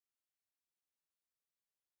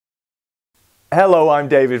Hello, I'm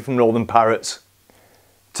David from Northern Parrots.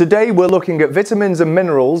 Today we're looking at vitamins and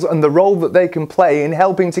minerals and the role that they can play in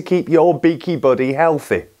helping to keep your beaky buddy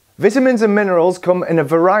healthy. Vitamins and minerals come in a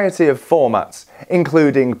variety of formats,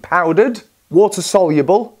 including powdered,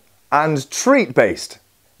 water-soluble and treat-based.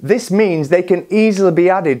 This means they can easily be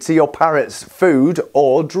added to your parrot's food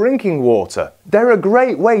or drinking water. They're a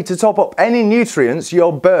great way to top up any nutrients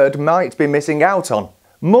your bird might be missing out on.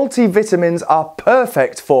 Multivitamins are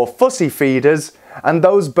perfect for fussy feeders and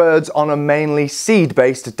those birds on a mainly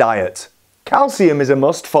seed-based diet. Calcium is a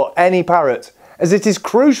must for any parrot, as it is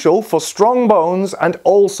crucial for strong bones and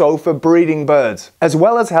also for breeding birds, as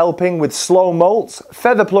well as helping with slow molts,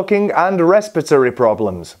 feather plucking and respiratory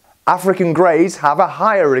problems. African greys have a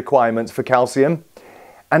higher requirement for calcium,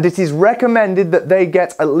 and it is recommended that they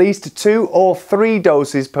get at least 2 or 3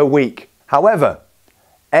 doses per week. However,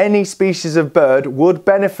 any species of bird would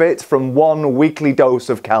benefit from 1 weekly dose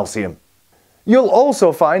of calcium. You'll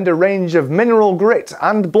also find a range of mineral grit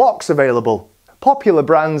and blocks available. Popular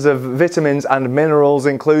brands of vitamins and minerals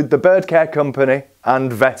include the Bird Care Company and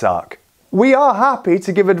VetArc. We are happy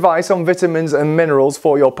to give advice on vitamins and minerals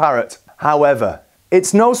for your parrot. However,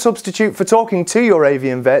 it's no substitute for talking to your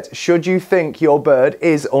avian vet should you think your bird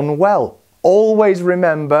is unwell. Always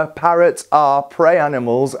remember, parrots are prey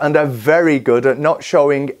animals and are very good at not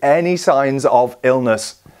showing any signs of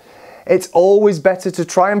illness. It's always better to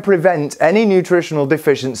try and prevent any nutritional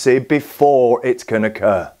deficiency before it can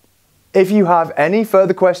occur. If you have any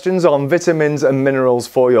further questions on vitamins and minerals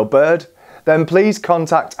for your bird, then please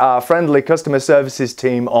contact our friendly customer services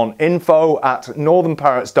team on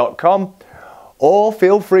info@northernparrots.com or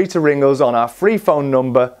feel free to ring us on our free phone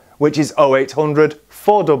number, which is 0800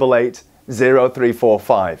 488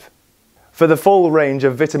 0345. For the full range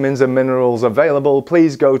of vitamins and minerals available,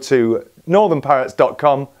 please go to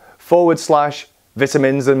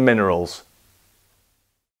northernparrots.com/vitamins and minerals.